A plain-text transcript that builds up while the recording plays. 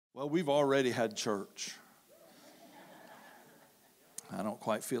Well, we've already had church. I don't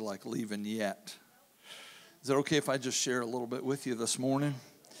quite feel like leaving yet. Is it okay if I just share a little bit with you this morning?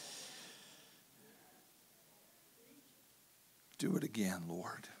 Do it again,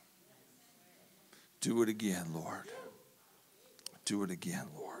 Lord. Do it again, Lord. Do it again,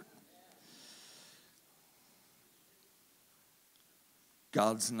 Lord.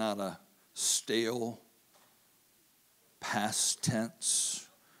 God's not a stale, past tense,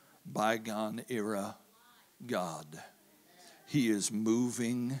 bygone era God. He is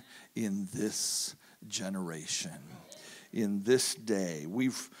moving in this generation, in this day.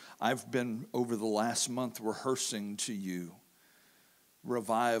 I've been over the last month rehearsing to you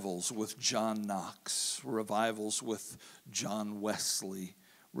revivals with John Knox, revivals with John Wesley,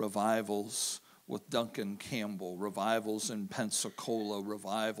 revivals with Duncan Campbell, revivals in Pensacola,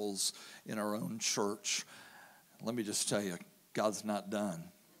 revivals in our own church. Let me just tell you, God's not done.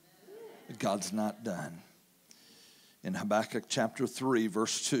 God's not done. In Habakkuk chapter 3,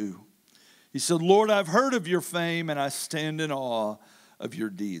 verse 2, he said, Lord, I've heard of your fame, and I stand in awe of your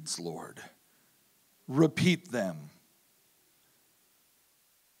deeds, Lord. Repeat them.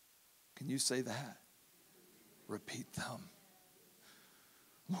 Can you say that? Repeat them.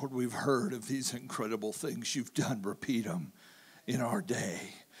 Lord, we've heard of these incredible things you've done. Repeat them in our day.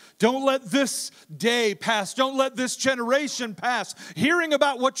 Don't let this day pass. Don't let this generation pass. Hearing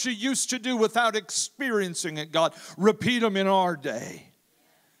about what you used to do without experiencing it, God. Repeat them in our day.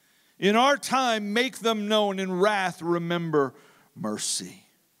 In our time, make them known. In wrath, remember mercy.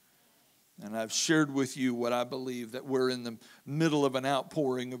 And I've shared with you what I believe, that we're in the middle of an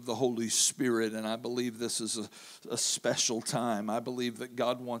outpouring of the Holy Spirit, and I believe this is a special time. I believe that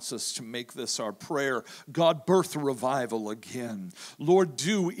God wants us to make this our prayer. God, birth revival again. Lord,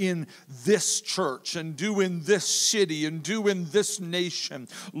 do in this church, and do in this city, and do in this nation,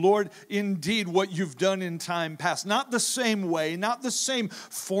 Lord, indeed what you've done in time past. Not the same way, not the same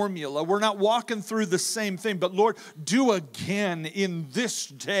formula. We're not walking through the same thing, but Lord, do again in this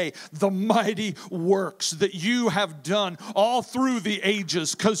day the mighty works that you have done all through the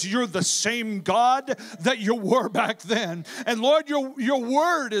ages, because you're the same God that you were back then. And Lord, your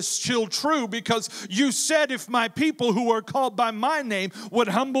word is still true, because you said, if my people who are called by my name would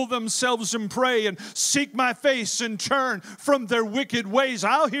humble themselves and pray and seek my face and turn from their wicked ways,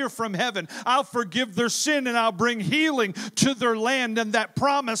 I'll hear from heaven. I'll forgive their sin, and I'll bring healing to their land. And that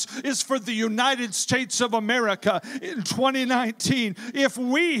promise is for the United States of America in 2019. If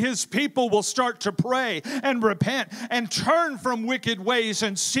we, his people, will start to pray and repent and turn from wicked ways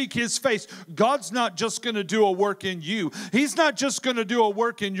and seek his face, God's not just going to do a work in you. He's not just going to do a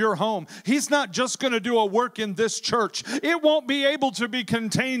work in your home. He's not just going to do a work in this church. It won't be able to be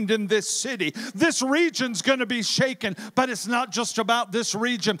contained in this city. This region's going to be shaken, but it's not just about this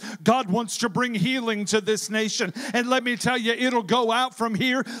region. God wants to bring healing to this nation. And let me tell you, it'll go out from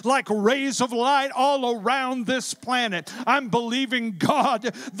here like rays of light all around this planet. I'm believing God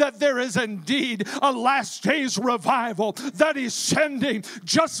that there is indeed a last days revival that he's sending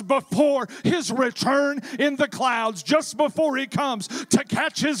just before his return in the clouds, just before he comes to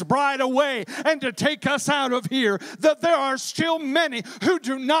catch his bride away and to take us out of here. That there are still many who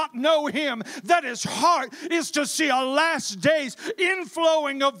do not know him, that his heart is to see a last days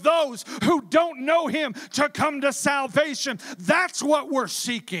inflowing of those who don't know him to come to salvation. That's what we're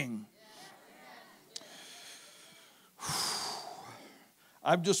seeking.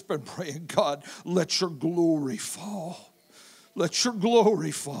 I've just been praying, God, let your glory fall. Let your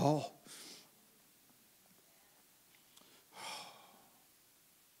glory fall.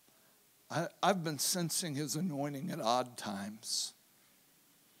 I've been sensing his anointing at odd times.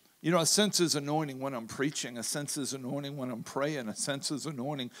 You know, I sense his anointing when I'm preaching. I sense his anointing when I'm praying. I sense his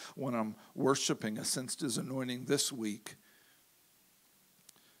anointing when I'm worshiping. I sensed his anointing this week.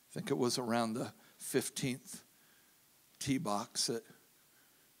 I think it was around the 15th tee box at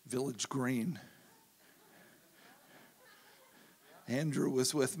Village Green. Andrew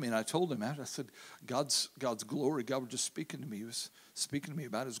was with me, and I told him after, I said, God's glory, God was just speaking to me. He was speaking to me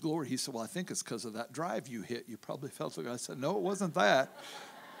about his glory. He said, well, I think it's because of that drive you hit. You probably felt like I said, no, it wasn't that.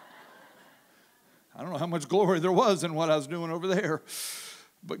 I don't know how much glory there was in what I was doing over there.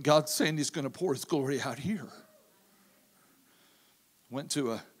 But God's saying he's going to pour his glory out here. Went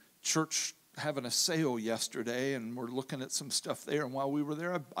to a church having a sale yesterday, and we're looking at some stuff there. And while we were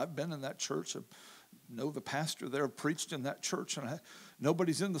there, I've been in that church. I know the pastor there, preached in that church, and I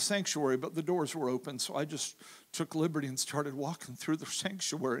nobody's in the sanctuary, but the doors were open. So I just took liberty and started walking through the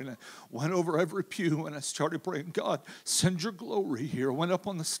sanctuary. And I went over every pew and I started praying, God, send your glory here. I went up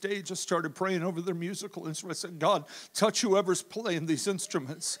on the stage. I started praying over their musical instruments. I said, God, touch whoever's playing these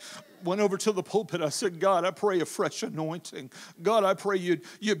instruments. Went over to the pulpit. I said, God, I pray a fresh anointing. God, I pray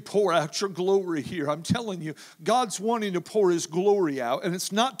you'd pour out your glory here. I'm telling you, God's wanting to pour his glory out. And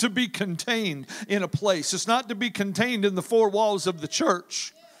it's not to be contained in a place. It's not to be contained in the four walls of the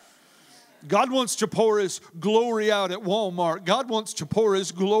church. God wants to pour his glory out at Walmart. God wants to pour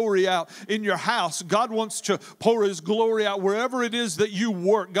his glory out in your house. God wants to pour his glory out wherever it is that you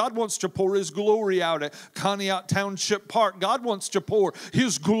work. God wants to pour his glory out at Conneaut Township Park. God wants to pour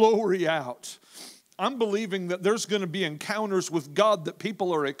his glory out. I'm believing that there's going to be encounters with God that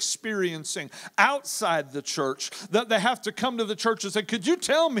people are experiencing outside the church, that they have to come to the church and say, could you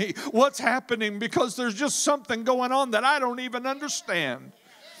tell me what's happening? Because there's just something going on that I don't even understand.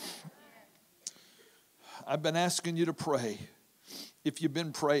 I've been asking you to pray. If you've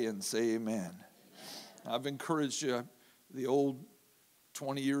been praying, say amen. I've encouraged you. The old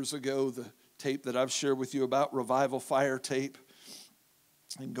 20 years ago, the tape that I've shared with you about Revival Fire tape.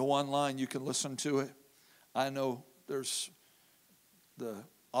 And go online, you can listen to it. I know there's the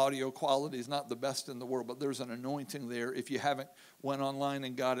audio quality is not the best in the world, but there's an anointing there. If you haven't went online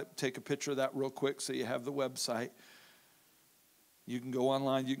and got it, take a picture of that real quick so you have the website. You can go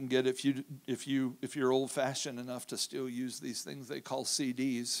online. You can get it if you're old-fashioned enough to still use these things they call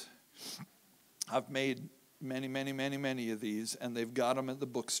CDs. I've made many of these, and they've got them at the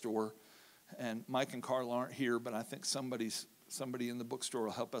bookstore. And Mike and Carl aren't here, but I think somebody in the bookstore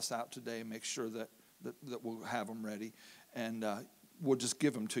will help us out today and make sure that we'll have them ready. And we'll just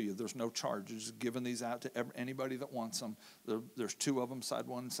give them to you. There's no charge. You're just giving these out to anybody that wants them. There's two of them, side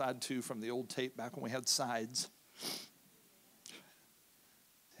one, side two, from the old tape back when we had sides.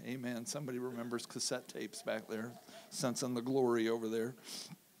 Amen. Somebody remembers cassette tapes back there, sensing the glory over there.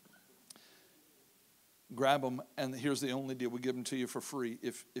 Grab them, and here's the only deal. We give them to you for free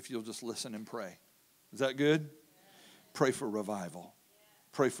if you'll just listen and pray. Is that good? Pray for revival.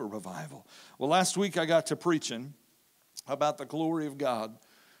 Pray for revival. Well, last week I got to preaching about the glory of God,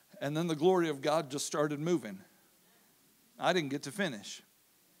 and then the glory of God just started moving. I didn't get to finish,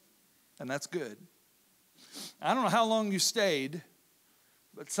 and that's good. I don't know how long you stayed,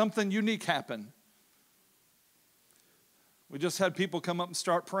 but something unique happened. We just had people come up and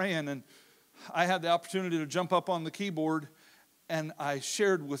start praying, and I had the opportunity to jump up on the keyboard, and I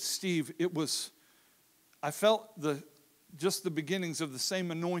shared with Steve. I felt just the beginnings of the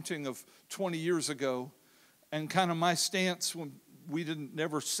same anointing of 20 years ago, and kind of my stance when we didn't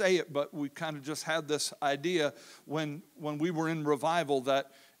never say it, but we kind of just had this idea when we were in revival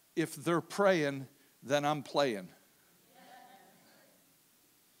that if they're praying, then I'm playing.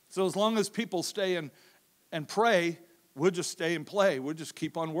 So as long as people stay and pray, we'll just stay and play. We'll just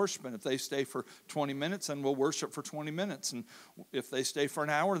keep on worshiping. If they stay for 20 minutes, then we'll worship for 20 minutes. And if they stay for an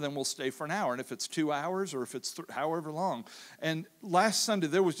hour, then we'll stay for an hour. And if it's 2 hours or if it's however long. And last Sunday,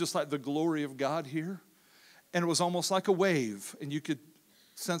 there was just like the glory of God here. And it was almost like a wave. And you could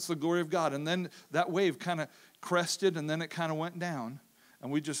sense the glory of God. And then that wave kind of crested, and then it kind of went down.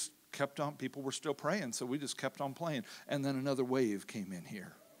 And we just kept on. People were still praying, so we just kept on playing. And then another wave came in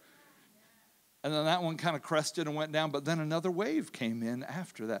here. And then that one kind of crested and went down, but then another wave came in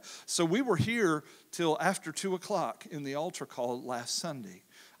after that. So we were here till after 2 o'clock in the altar call last Sunday.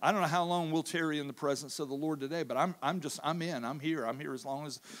 I don't know how long we'll tarry in the presence of the Lord today, but I'm in. I'm here. I'm here as long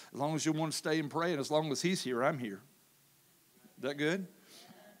as you want to stay and pray, and as long as He's here, I'm here. Is that good?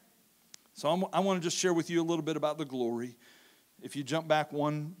 So I want to just share with you a little bit about the glory. If you jump back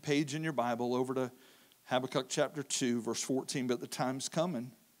one page in your Bible over to Habakkuk chapter 2, verse 14, but the time's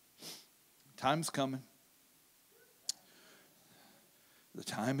coming. Time's coming. The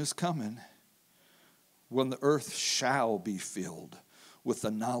time is coming when the earth shall be filled with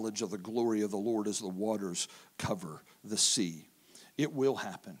the knowledge of the glory of the Lord as the waters cover the sea. It will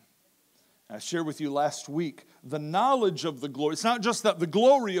happen. I shared with you last week the knowledge of the glory. It's not just that the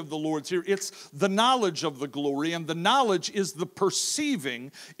glory of the Lord's here. It's the knowledge of the glory. And the knowledge is the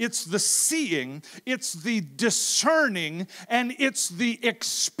perceiving. It's the seeing. It's the discerning. And it's the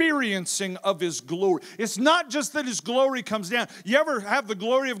experiencing of His glory. It's not just that His glory comes down. You ever have the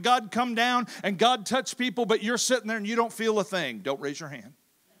glory of God come down and God touch people, but you're sitting there and you don't feel a thing? Don't raise your hand.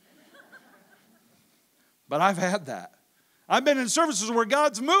 But I've had that. I've been in services where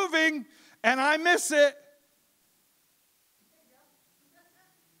God's moving and I miss it.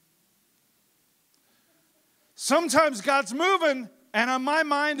 Sometimes God's moving and my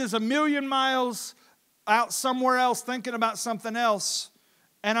mind is a million miles out somewhere else thinking about something else,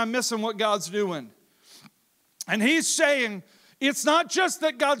 and I'm missing what God's doing. And He's saying, it's not just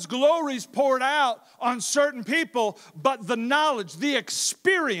that God's glory is poured out on certain people, but the knowledge, the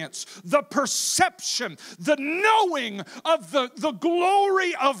experience, the perception, the knowing of the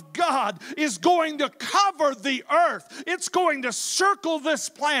glory of God is going to cover the earth. It's going to circle this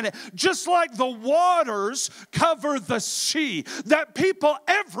planet, just like the waters cover the sea. That people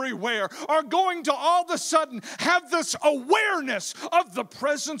everywhere are going to all of a sudden have this awareness of the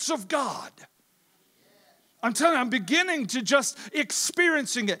presence of God. I'm telling you, I'm beginning to just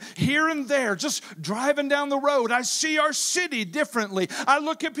experiencing it here and there, just driving down the road. I see our city differently. I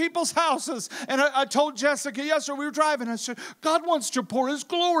look at people's houses, and I told Jessica yesterday, we were driving, I said, God wants to pour His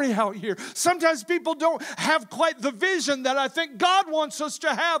glory out here. Sometimes people don't have quite the vision that I think God wants us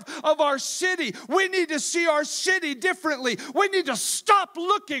to have of our city. We need to see our city differently. We need to stop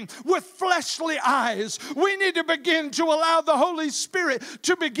looking with fleshly eyes. We need to begin to allow the Holy Spirit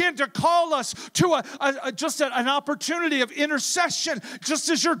to begin to call us to just an opportunity of intercession, just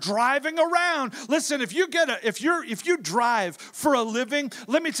as you're driving around. Listen, if you drive for a living,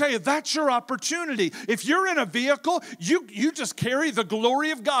 let me tell you, that's your opportunity. If you're in a vehicle, you just carry the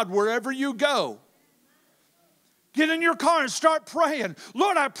glory of God wherever you go. Get in your car and start praying.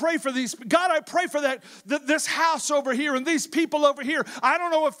 Lord, I pray for these. God, I pray for this house over here and these people over here. I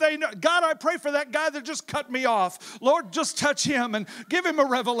don't know if they know. God, I pray for that guy that just cut me off. Lord, just touch him and give him a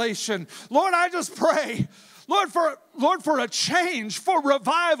revelation. Lord, I just pray. Lord, for a change, for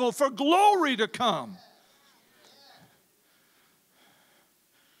revival, for glory to come.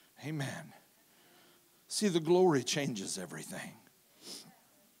 Amen. See, the glory changes everything.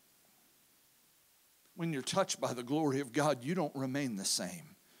 When you're touched by the glory of God, you don't remain the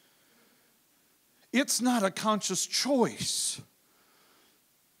same. It's not a conscious choice.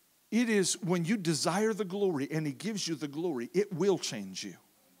 It is when you desire the glory and He gives you the glory, it will change you.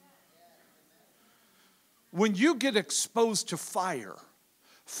 When you get exposed to fire,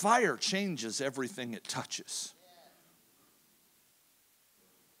 fire changes everything it touches.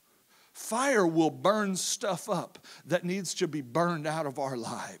 Fire will burn stuff up that needs to be burned out of our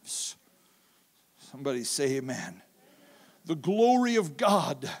lives. Somebody say amen. The glory of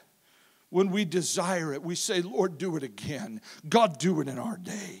God, when we desire it, we say, Lord, do it again. God, do it in our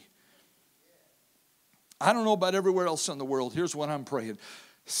day. I don't know about everywhere else in the world. Here's what I'm praying.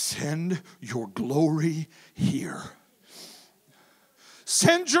 Send your glory here.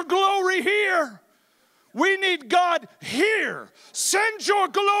 Send your glory here. We need God here. Send your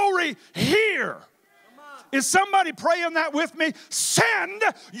glory here. Is somebody praying that with me? Send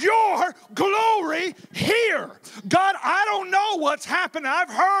your glory here. God, I don't know what's happened. I've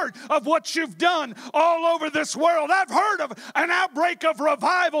heard of what you've done all over this world. I've heard of an outbreak of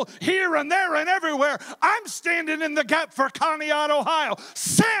revival here and there and everywhere. I'm standing in the gap for Conneaut, Ohio.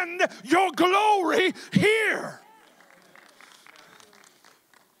 Send your glory here.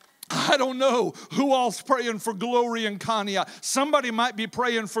 I don't know who all's praying for glory in Conneaut. Somebody might be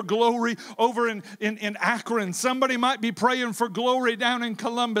praying for glory over in Akron. Somebody might be praying for glory down in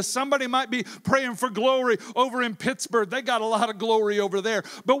Columbus. Somebody might be praying for glory over in Pittsburgh. They got a lot of glory over there.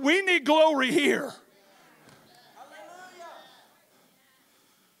 But we need glory here.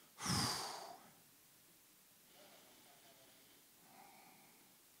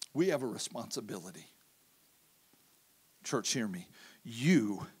 We have a responsibility. Church, hear me.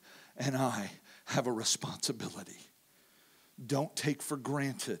 You and I have a responsibility. Don't take for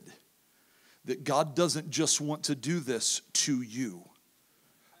granted that God doesn't just want to do this to you,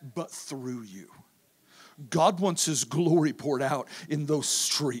 but through you. God wants His glory poured out in those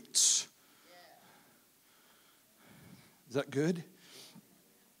streets. Is that good?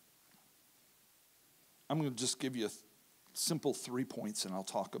 I'm going to just give you a simple 3 points and I'll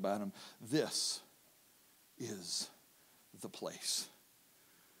talk about them. This is the place.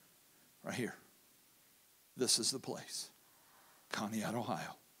 Right here. This is the place. Conneaut,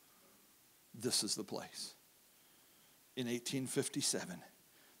 Ohio. This is the place. In 1857,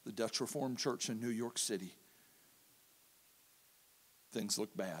 the Dutch Reformed Church in New York City, things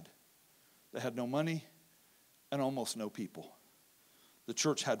looked bad. They had no money and almost no people. The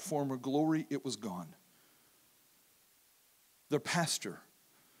church had former glory. It was gone. Their pastor,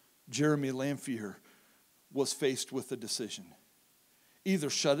 Jeremy Lamphere, was faced with a decision.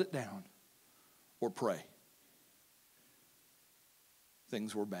 Either shut it down or pray.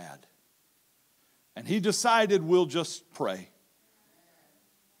 Things were bad. And he decided we'll just pray.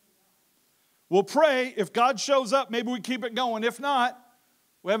 We'll pray. If God shows up, maybe we keep it going. If not,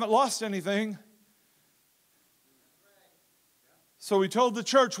 we haven't lost anything. So we told the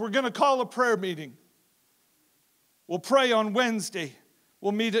church, we're going to call a prayer meeting. We'll pray on Wednesday.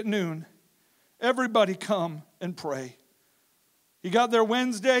 We'll meet at noon. Everybody come and pray. He got there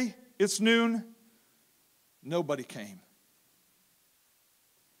Wednesday. It's noon. Nobody came.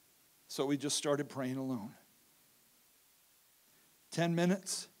 So we just started praying alone. 10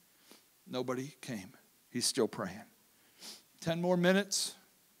 minutes. Nobody came. He's still praying. 10 more minutes.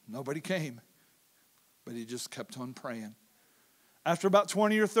 Nobody came. But he just kept on praying. After about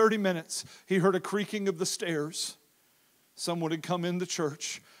 20 or 30 minutes, he heard a creaking of the stairs. Someone had come in the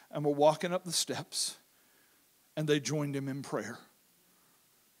church and were walking up the steps, and they joined him in prayer.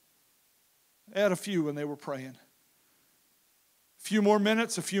 They had a few and they were praying. A few more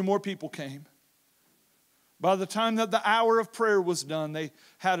minutes, a few more people came. By the time that the hour of prayer was done, they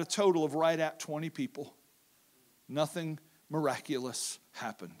had a total of right at 20 people. Nothing miraculous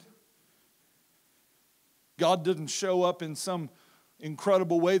happened. God didn't show up in some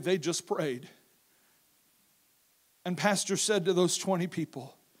incredible way. They just prayed. And Pastor said to those 20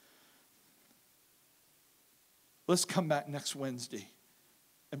 people, let's come back next Wednesday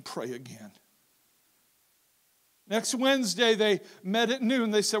and pray again. Next Wednesday, they met at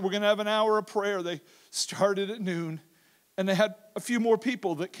noon. They said, we're going to have an hour of prayer. They started at noon, and they had a few more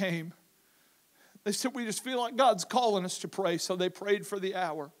people that came. They said, we just feel like God's calling us to pray, so they prayed for the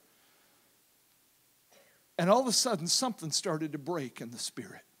hour. And all of a sudden, something started to break in the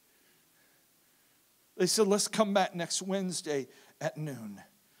spirit. They said, let's come back next Wednesday at noon.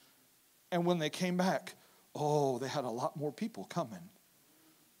 And when they came back, they had a lot more people coming.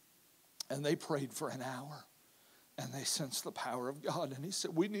 And they prayed for an hour. And they sensed the power of God. And he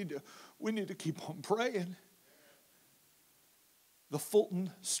said, we need to keep on praying. The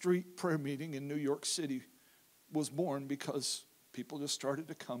Fulton Street prayer meeting in New York City was born because people just started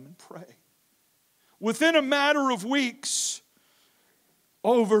to come and pray. Within a matter of weeks,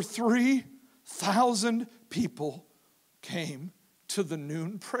 over 3,000 people came to the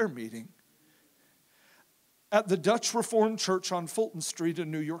noon prayer meeting. At the Dutch Reformed Church on Fulton Street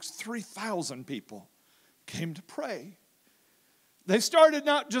in New York, 3,000 people came to pray. They started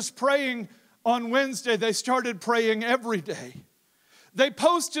not just praying on Wednesday, they started praying every day. They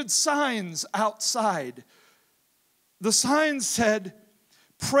posted signs outside. The signs said,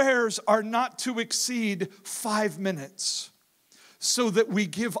 prayers are not to exceed 5 minutes, so that we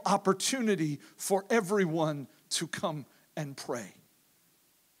give opportunity for everyone to come and pray.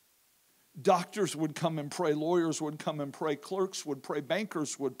 Doctors would come and pray, lawyers would come and pray, clerks would pray,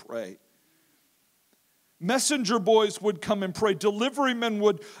 bankers would pray. Messenger boys would come and pray. Deliverymen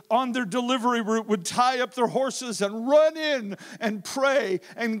would, on their delivery route, would tie up their horses and run in and pray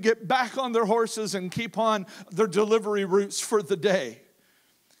and get back on their horses and keep on their delivery routes for the day.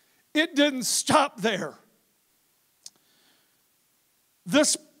 It didn't stop there.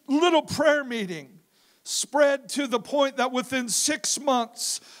 This little prayer meeting spread to the point that within 6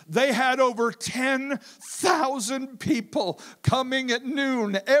 months, they had over 10,000 people coming at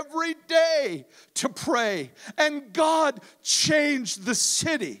noon every day to pray. And God changed the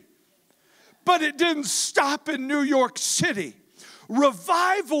city. But it didn't stop in New York City.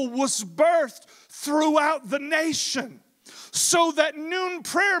 Revival was birthed throughout the nation, so that noon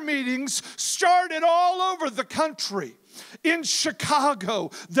prayer meetings started all over the country. In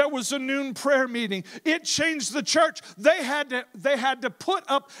Chicago, there was a noon prayer meeting. It changed the church. They had to put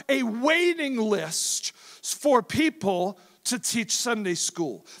up a waiting list for people to teach Sunday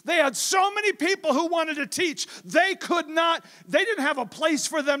school. They had so many people who wanted to teach. They didn't have a place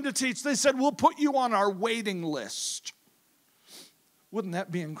for them to teach. They said, we'll put you on our waiting list. Wouldn't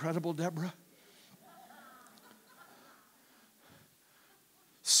that be incredible, Deborah?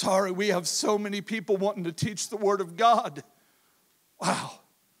 Sorry, we have so many people wanting to teach the Word of God. Wow.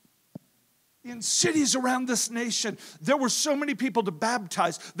 In cities around this nation, there were so many people to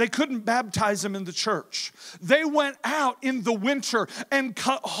baptize. They couldn't baptize them in the church. They went out in the winter and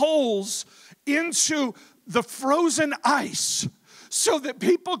cut holes into the frozen ice so that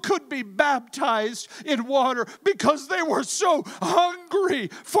people could be baptized in water because they were so hungry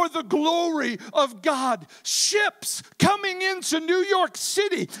for the glory of God. Ships coming into New York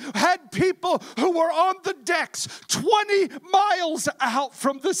City had people who were on the decks 20 miles out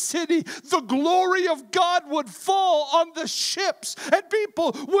from the city. The glory of God would fall on the ships, and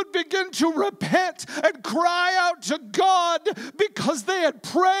people would begin to repent and cry out to God because they had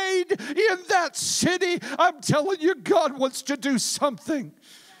prayed in that city. I'm telling you, God wants to do something.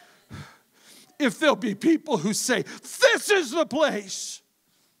 If there'll be people who say, this is the place.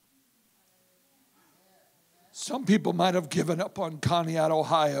 Some people might have given up on Conneaut,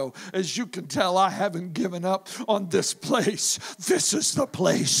 Ohio. As you can tell, I haven't given up on this place. This is the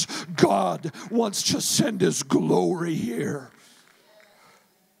place God wants to send His glory here.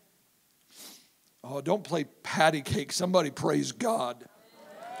 Oh, don't play patty cake. Somebody praise God.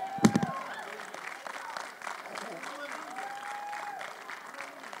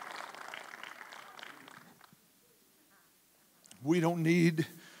 We don't need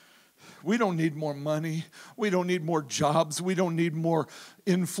more money. We don't need more jobs. We don't need more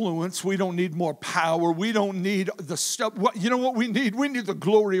influence. We don't need more power. We don't need the stuff. You know what we need? We need the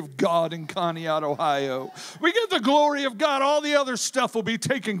glory of God in Conneaut, Ohio. We get the glory of God. All the other stuff will be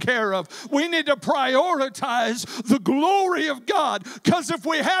taken care of. We need to prioritize the glory of God, because if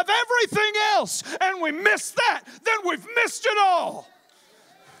we have everything else and we miss that, then we've missed it all.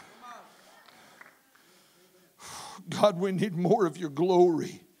 God, we need more of your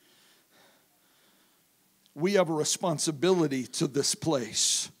glory. We have a responsibility to this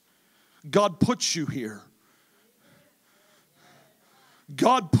place. God puts you here.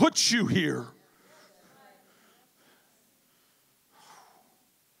 God puts you here.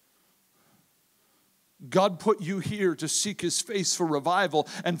 God put you here to seek His face for revival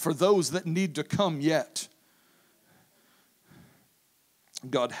and for those that need to come yet.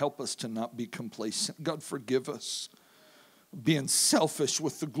 God, help us to not be complacent. God, forgive us being selfish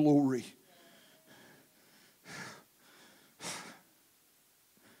with the glory.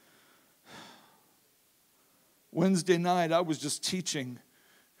 Wednesday night, I was just teaching,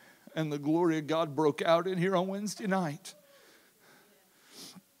 and the glory of God broke out in here on Wednesday night.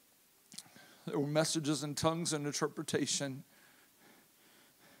 There were messages in tongues and interpretation.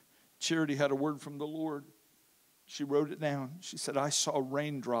 Charity had a word from the Lord. She wrote it down. She said, I saw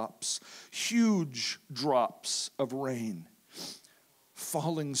raindrops, huge drops of rain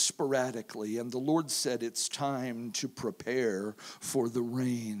falling sporadically. And the Lord said, it's time to prepare, for the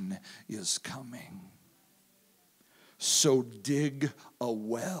rain is coming. So dig a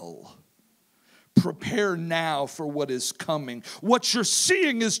well. Prepare now for what is coming. What you're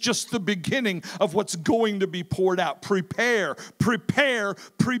seeing is just the beginning of what's going to be poured out. Prepare, prepare,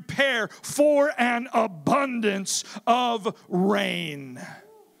 prepare for an abundance of rain.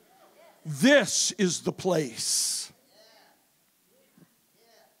 This is the place.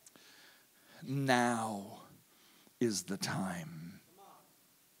 Now is the time.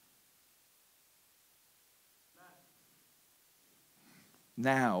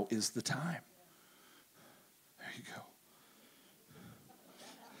 Now is the time. There you go.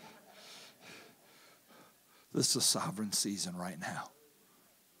 This is a sovereign season right now.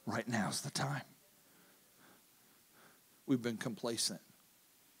 Right now is the time. We've been complacent.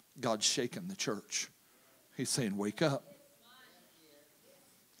 God's shaking the church. He's saying, wake up.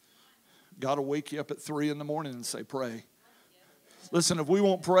 God will wake you up at 3 a.m. and say, pray. Listen, if we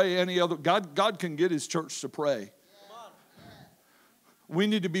won't pray any other, God can get His church to pray. We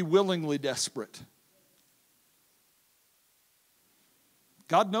need to be willingly desperate.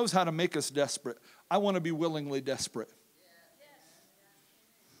 God knows how to make us desperate. I want to be willingly desperate.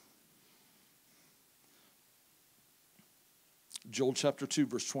 Joel chapter 2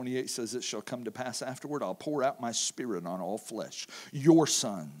 verse 28 says, it shall come to pass afterward, I'll pour out my spirit on all flesh. Your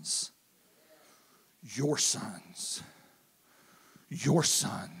sons, your sons, your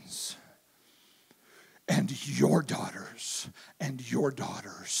sons, and your daughters, and your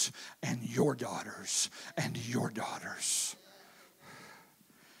daughters, and your daughters, and your daughters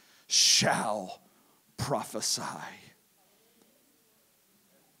shall prophesy.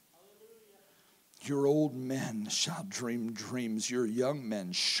 Your old men shall dream dreams. Your young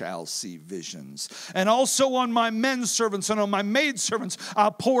men shall see visions. And also on my men servants and on my maid servants,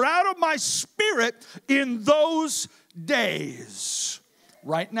 I'll pour out of my spirit in those days.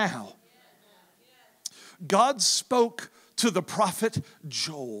 Right now. God spoke to the prophet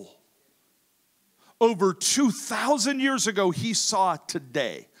Joel. Over 2,000 years ago, he saw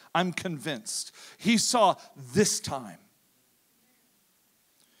today. I'm convinced. He saw this time.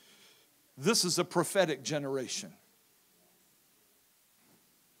 This is a prophetic generation.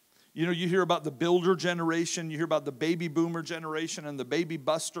 You know, you hear about the builder generation, you hear about the baby boomer generation and the baby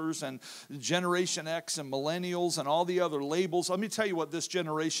busters and Generation X and millennials and all the other labels. Let me tell you what this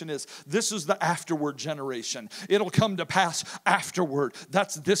generation is. This is the afterward generation. It'll come to pass afterward.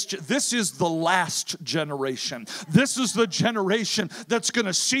 This is the last generation. This is the generation that's going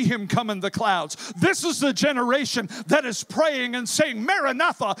to see Him come in the clouds. This is the generation that is praying and saying,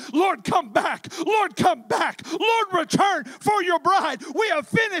 Maranatha, Lord, come back. Lord, come back. Lord, return for your bride. We have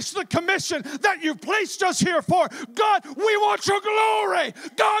finished the commission that you've placed us here for. God, we want your glory.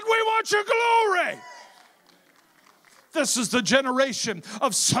 God, we want your glory. This is the generation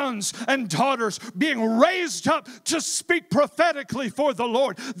of sons and daughters being raised up to speak prophetically for the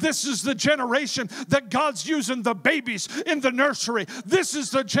Lord. This is the generation that God's using the babies in the nursery. This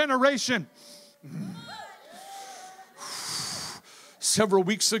is the generation. Several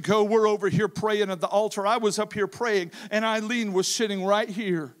weeks ago, we're over here praying at the altar. I was up here praying, and Eileen was sitting right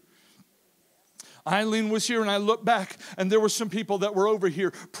here. Eileen was here, and I looked back, and there were some people that were over here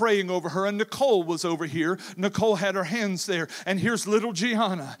praying over her, and Nicole was over here. Nicole had her hands there, and here's little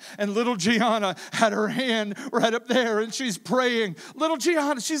Gianna, and little Gianna had her hand right up there, and she's praying. Little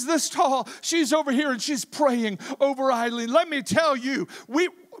Gianna, she's this tall. She's over here, and she's praying over Eileen. Let me tell you,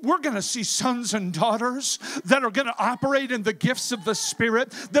 we're going to see sons and daughters that are going to operate in the gifts of the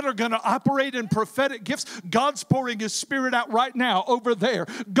Spirit, that are going to operate in prophetic gifts. God's pouring His Spirit out right now over there.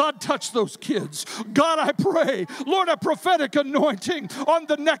 God, touch those kids. God, I pray, Lord, a prophetic anointing on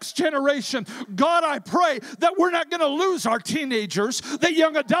the next generation. God, I pray that we're not going to lose our teenagers, that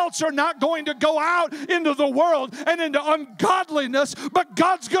young adults are not going to go out into the world and into ungodliness, but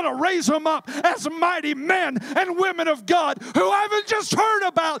God's going to raise them up as mighty men and women of God who haven't just heard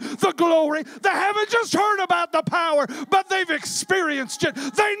about the glory. They haven't just heard about the power, but they've experienced it.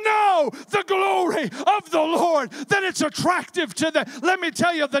 They know the glory of the Lord, that it's attractive to them. Let me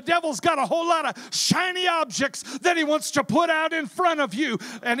tell you, the devil's got a whole lot of shiny objects that he wants to put out in front of you,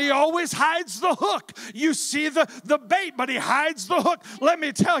 and he always hides the hook. You see the bait, but he hides the hook. Let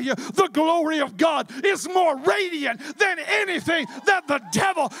me tell you, the glory of God is more radiant than anything that the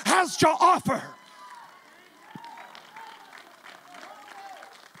devil has to offer.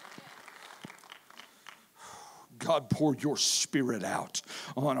 God, pour your Spirit out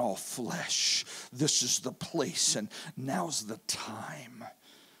on all flesh. This is the place, and now's the time.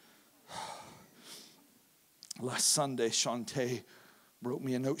 Last Sunday, Shantae wrote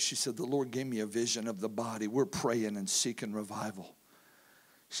me a note. She said, the Lord gave me a vision of the body. We're praying and seeking revival.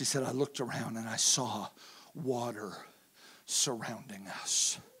 She said, I looked around and I saw water surrounding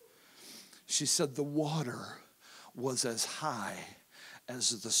us. She said, the water was as high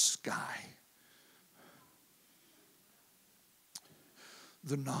as the sky.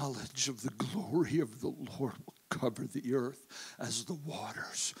 The knowledge of the glory of the Lord will cover the earth as the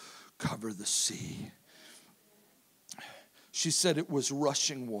waters cover the sea. She said it was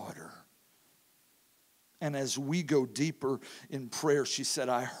rushing water. And as we go deeper in prayer, she said,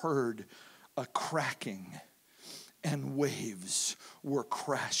 I heard a cracking and waves were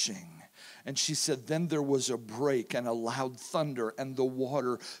crashing. And she said, then there was a break and a loud thunder, and the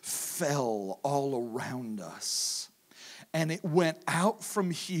water fell all around us. And it went out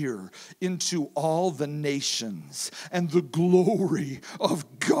from here into all the nations. And the glory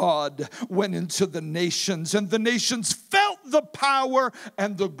of God went into the nations. And the nations felt the power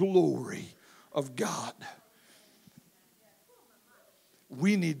and the glory of God.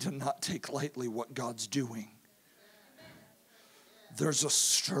 We need to not take lightly what God's doing. There's a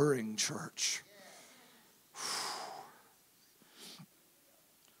stirring, church.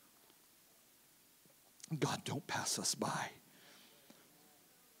 God, don't pass us by.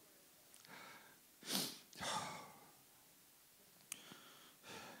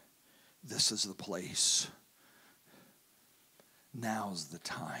 This is the place. Now's the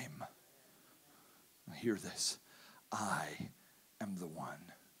time. Hear this. I am the one.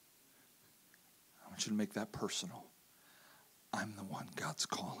 I want you to make that personal. I'm the one God's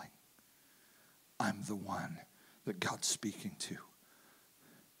calling. I'm the one that God's speaking to.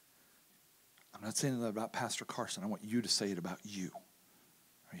 I'm not saying that about Pastor Carson. I want you to say it about you.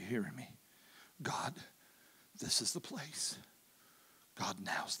 Are you hearing me? God, this is the place. God,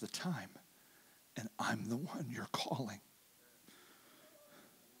 now's the time. And I'm the one you're calling.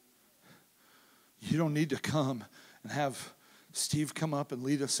 You don't need to come and have Steve come up and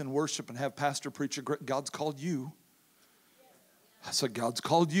lead us in worship and have Pastor preach a great. God's called you. I said, God's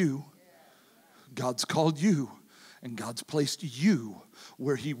called you. God's called you. And God's placed you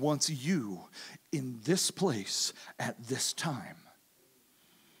where He wants you in this place at this time.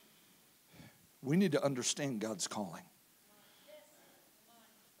 We need to understand God's calling.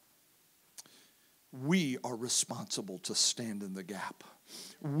 We are responsible to stand in the gap.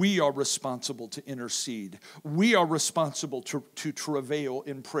 We are responsible to intercede. We are responsible to travail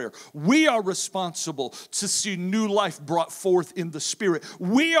in prayer. We are responsible to see new life brought forth in the Spirit.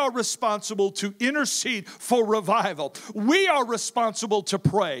 We are responsible to intercede for revival. We are responsible to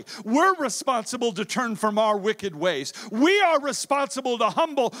pray. We're responsible to turn from our wicked ways. We are responsible to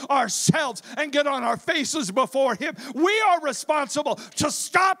humble ourselves and get on our faces before Him. We are responsible to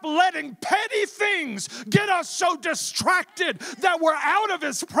stop letting petty things get us so distracted that we're out of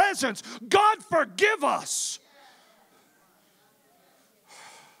His presence. God, forgive us.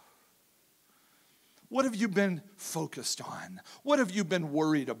 What have you been focused on? What have you been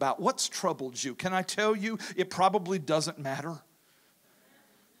worried about? What's troubled you? Can I tell you, it probably doesn't matter.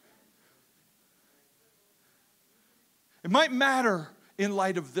 It might matter in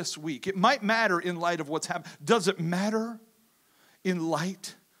light of this week. It might matter in light of what's happened. Does it matter in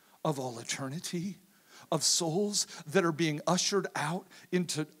light of all eternity? Of souls that are being ushered out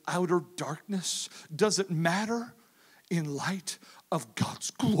into outer darkness? Does it matter in light of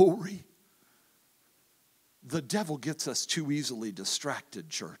God's glory? The devil gets us too easily distracted,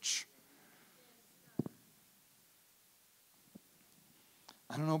 church.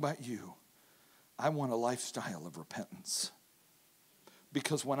 I don't know about you. I want a lifestyle of repentance.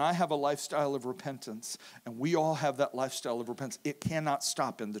 Because when I have a lifestyle of repentance, and we all have that lifestyle of repentance, it cannot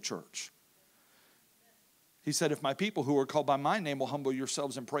stop in the church. He said, if my people who are called by my name will humble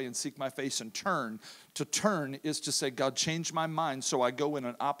yourselves and pray and seek my face and turn. To turn is to say, God, change my mind so I go in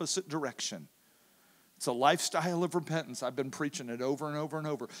an opposite direction. It's a lifestyle of repentance. I've been preaching it over and over and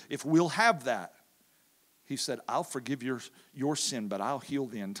over. If we'll have that, he said, I'll forgive your sin, but I'll heal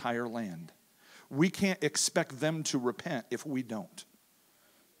the entire land. We can't expect them to repent if we don't.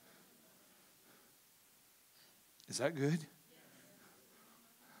 Is that good?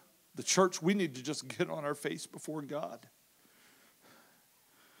 The church, we need to just get on our face before God.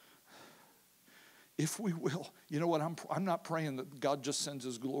 If we will. You know what? I'm not praying that God just sends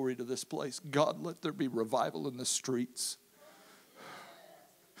his glory to this place. God, let there be revival in the streets.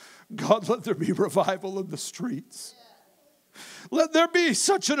 God, let there be revival in the streets. Let there be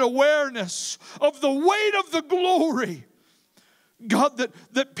such an awareness of the weight of the glory. God,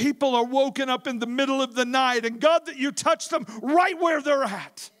 that people are woken up in the middle of the night. And God, that you touch them right where they're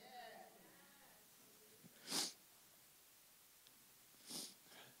at.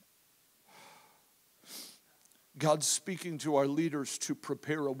 God's speaking to our leaders to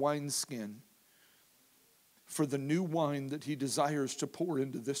prepare a wineskin for the new wine that he desires to pour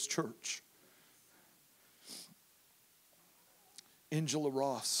into this church. Angela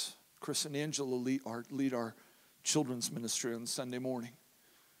Ross, Chris and Angela lead our children's ministry on Sunday morning.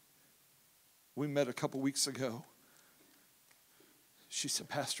 We met a couple weeks ago. She said,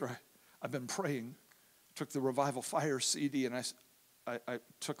 Pastor, I've been praying. Took the Revival Fire CD and I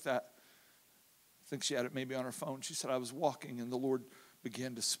took that. I think she had it maybe on her phone. She said, I was walking and the Lord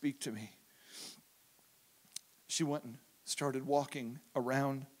began to speak to me. She went and started walking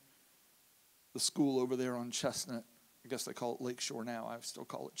around the school over there on Chestnut. I guess they call it Lakeshore now. I still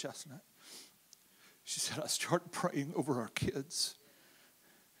call it Chestnut. She said, I started praying over our kids.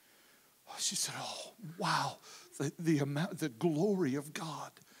 She said, oh, wow, the glory of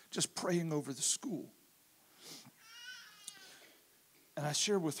God, just praying over the school. And I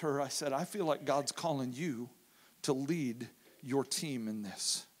shared with her, I said, I feel like God's calling you to lead your team in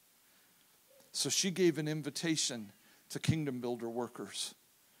this. So she gave an invitation to Kingdom Builder workers.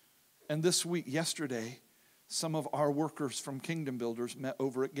 And this week, yesterday, some of our workers from Kingdom Builders met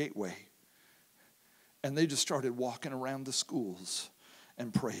over at Gateway. And they just started walking around the schools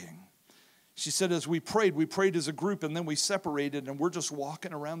and praying. She said, as we prayed as a group, and then we separated, and we're just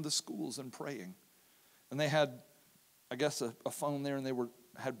walking around the schools and praying. And they had, I guess, a phone there, and they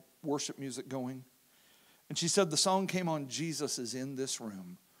had worship music going. And she said, the song came on, Jesus is in this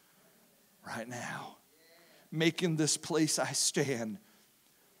room right now, making this place I stand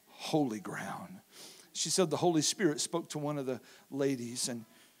holy ground. She said the Holy Spirit spoke to one of the ladies and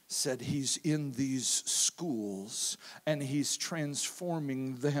said he's in these schools and he's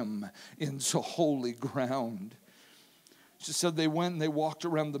transforming them into holy ground. She said they went and they walked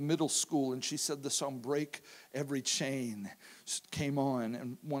around the middle school, and she said the song Break Every Chain came on,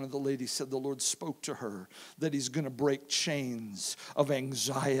 and one of the ladies said the Lord spoke to her that he's going to break chains of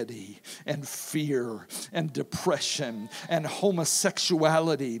anxiety and fear and depression and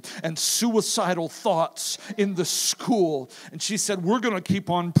homosexuality and suicidal thoughts in the school. And she said, we're going to keep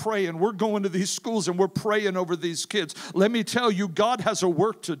on praying. We're going to these schools and we're praying over these kids. Let me tell you, God has a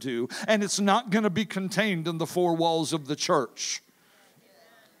work to do, and it's not going to be contained in the four walls of the church.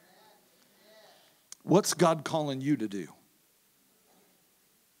 What's God calling you to do?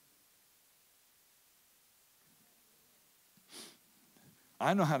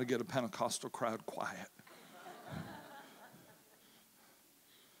 I know how to get a Pentecostal crowd quiet.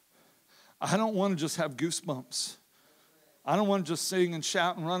 I don't want to just have goosebumps. I don't want to just sing and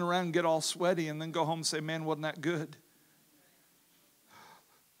shout and run around and get all sweaty and then go home and say, man, wasn't that good?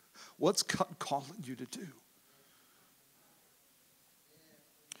 What's God calling you to do?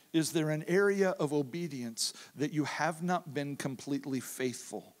 Is there an area of obedience that you have not been completely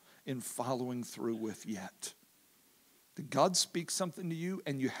faithful in following through with yet? Did God speak something to you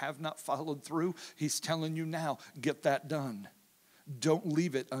and you have not followed through? He's telling you now, get that done. Don't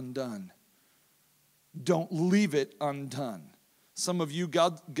leave it undone. Don't leave it undone. Some of you,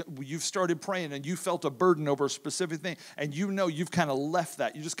 you've started praying and you felt a burden over a specific thing, and you know you've kind of left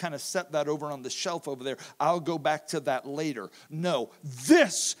that. You just kind of set that over on the shelf over there. I'll go back to that later. No,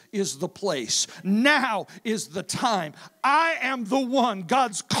 this is the place. Now is the time. I am the one.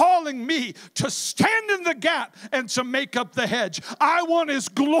 God's calling me to stand in the gap and to make up the hedge. I want His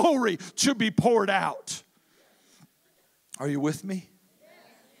glory to be poured out. Are you with me?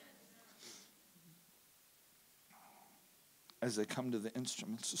 As they come to the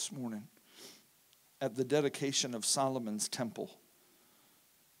instruments this morning, at the dedication of Solomon's temple,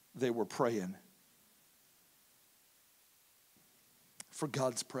 they were praying for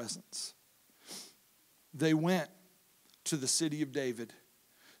God's presence. They went to the city of David.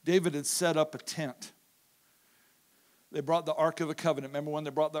 David had set up a tent. They brought the Ark of the Covenant. Remember when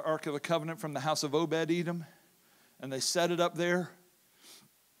they brought the Ark of the Covenant from the house of Obed-Edom? And they set it up there.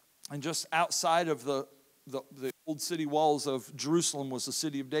 And just outside of the old city walls of Jerusalem was the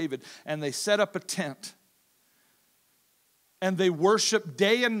city of David. And they set up a tent. And they worshiped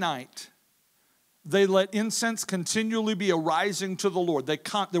day and night. They let incense continually be arising to the Lord.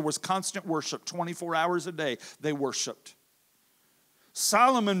 There was constant worship, 24 hours a day they worshiped.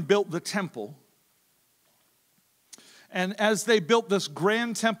 Solomon built the temple. And as they built this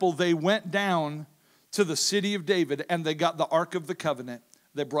grand temple, they went down to the city of David and they got the Ark of the Covenant.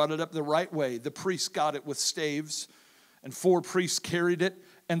 They brought it up the right way. The priests got it with staves, and 4 priests carried it,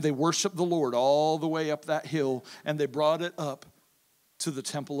 and they worshiped the Lord all the way up that hill, and they brought it up to the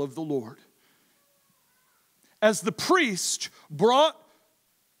temple of the Lord. As the priest brought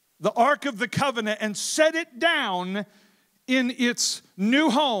the Ark of the Covenant and set it down in its new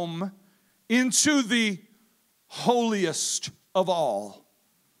home into the holiest of all,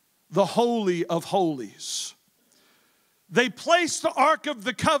 the Holy of Holies, they placed the Ark of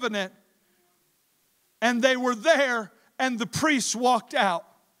the Covenant, and they were there, and the priests walked out.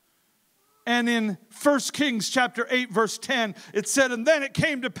 And in 1 Kings chapter 8, verse 10, it said, and then it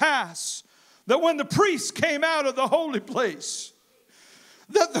came to pass that when the priests came out of the holy place,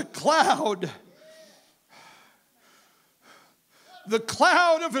 that the cloud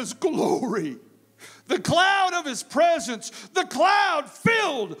of His glory, the cloud of His presence, the cloud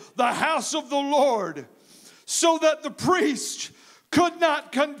filled the house of the Lord, so that the priest could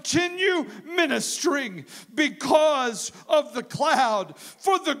not continue ministering because of the cloud.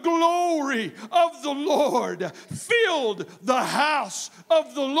 For the glory of the Lord filled the house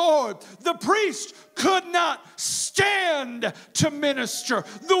of the Lord. The priest could not stand to minister.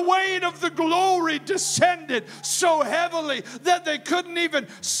 The weight of the glory descended so heavily that they couldn't even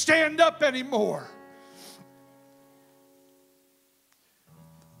stand up anymore.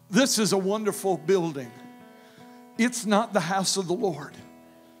 This is a wonderful building. It's not the house of the Lord.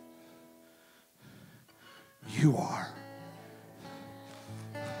 You are.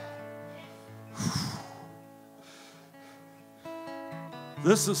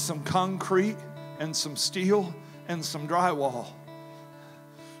 This is some concrete and some steel and some drywall.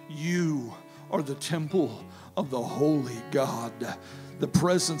 You are the temple of the Holy God. The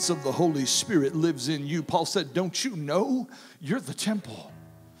presence of the Holy Spirit lives in you. Paul said, don't you know you're the temple?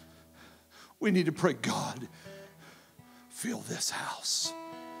 We need to pray, God, fill this house.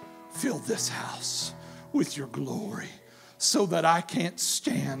 Fill this house with your glory so that I can't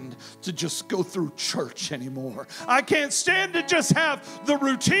stand to just go through church anymore. I can't stand to just have the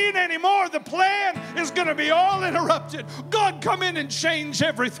routine anymore. The plan is going to be all interrupted. God, come in and change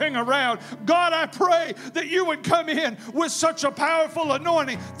everything around. God, I pray that you would come in with such a powerful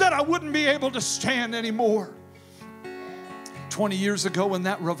anointing that I wouldn't be able to stand anymore. 20 years ago in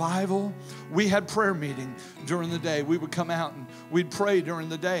that revival, we had prayer meeting during the day. We would come out and we'd pray during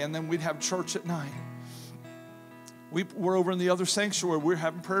the day, and then we'd have church at night. We were over in the other sanctuary. We were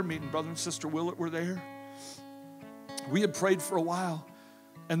having prayer meeting. Brother and Sister Willett were there. We had prayed for a while,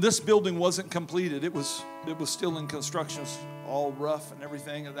 and this building wasn't completed. It was still in construction, all rough and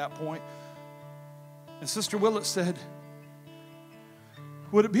everything at that point. And Sister Willett said,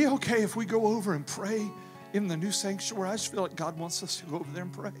 would it be okay if we go over and pray in the new sanctuary? I just feel like God wants us to go over there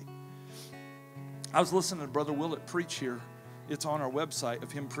and pray. I was listening to Brother Willett preach here. It's on our website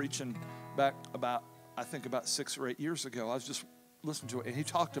of him preaching back about 6 or 8 years ago. I was just listening to it, and he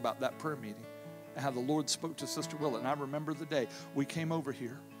talked about that prayer meeting and how the Lord spoke to Sister Willett. And I remember the day we came over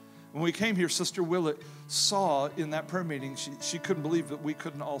here. When we came here, Sister Willett saw in that prayer meeting, she couldn't believe that we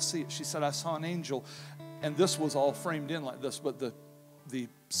couldn't all see it. She said, I saw an angel, and this was all framed in like this, but the the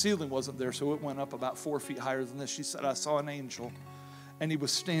ceiling wasn't there, so it went up about 4 feet higher than this. She said, I saw an angel, and he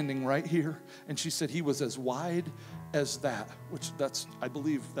was standing right here. And she said he was as wide as that, which I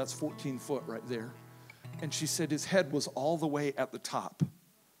believe that's 14 foot right there. And she said his head was all the way at the top.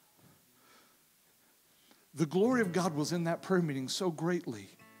 The glory of God was in that prayer meeting so greatly.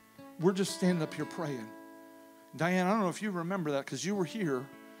 We're just standing up here praying. Diane, I don't know if you remember that because you were here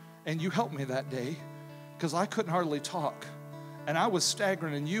and you helped me that day because I couldn't hardly talk. And I was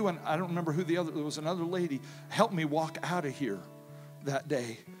staggering, and you and I don't remember who there was another lady, helped me walk out of here that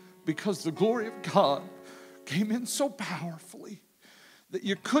day because the glory of God came in so powerfully that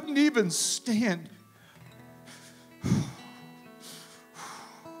you couldn't even stand.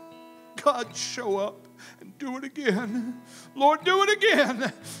 God, show up and do it again. Lord, do it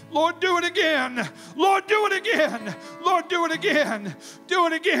again. Lord, do it again. Lord, do it again. Lord, do it again. Do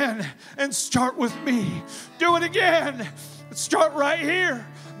it again. And start with me. Do it again. Start right here.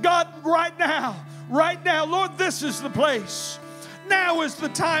 God, right now. Right now. Lord, this is the place. Now is the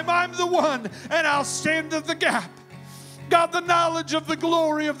time. I'm the one, and I'll stand in the gap. God, the knowledge of the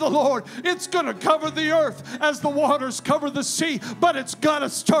glory of the Lord, it's going to cover the earth as the waters cover the sea, but it's got to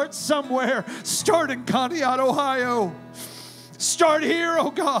start somewhere. Start in Conneaut, Ohio. Start here, oh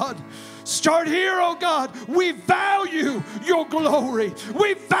God. Start here, oh God. We value your glory.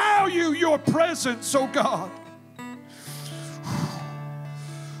 We value your presence, oh God.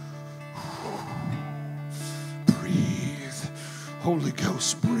 Breathe. Holy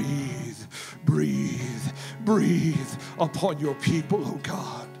Ghost, breathe. Breathe. Breathe upon your people, oh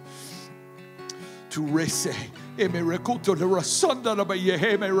God.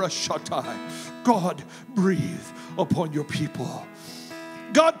 God, breathe upon your people.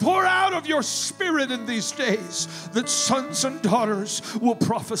 God, pour out of your Spirit in these days that sons and daughters will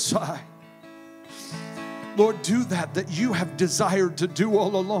prophesy. Lord, do that you have desired to do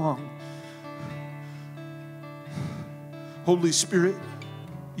all along. Holy Spirit,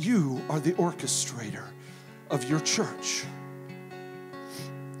 you are the orchestrator of your church.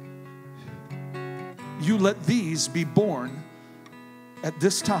 You let these be born at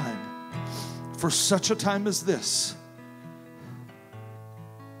this time, for such a time as this.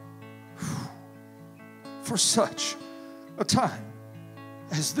 For such a time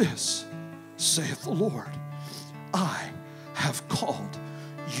as this, saith the Lord, I have called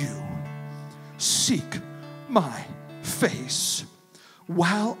you. Seek my face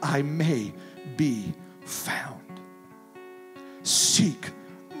while I may be found. Seek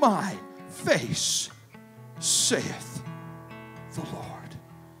my face, saith the Lord.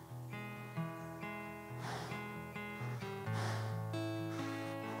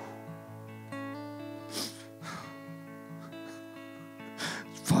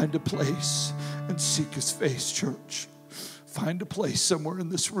 Find a place and seek his face, church. Find a place somewhere in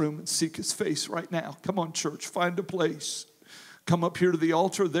this room and seek his face right now. Come on, church, find a place. Come up here to the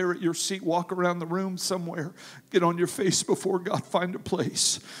altar, there at your seat, walk around the room somewhere. Get on your face before God, find a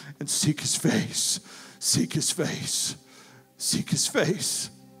place and seek his face. Seek his face. Seek his face.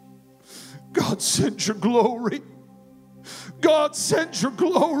 God, send your glory. God, send your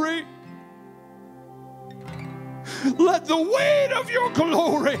glory. Let the weight of your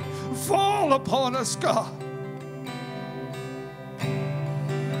glory fall upon us, God.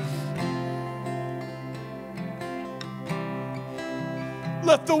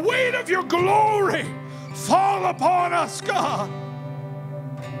 Let the weight of your glory fall upon us, God.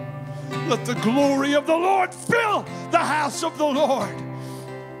 Let the glory of the Lord fill the house of the Lord.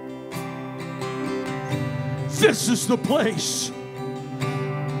 This is the place.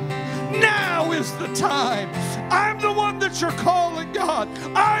 Now is the time. I'm the one that you're calling, God.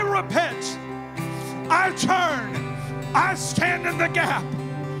 I repent. I turn. I stand in the gap.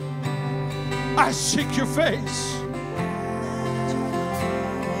 I seek your face.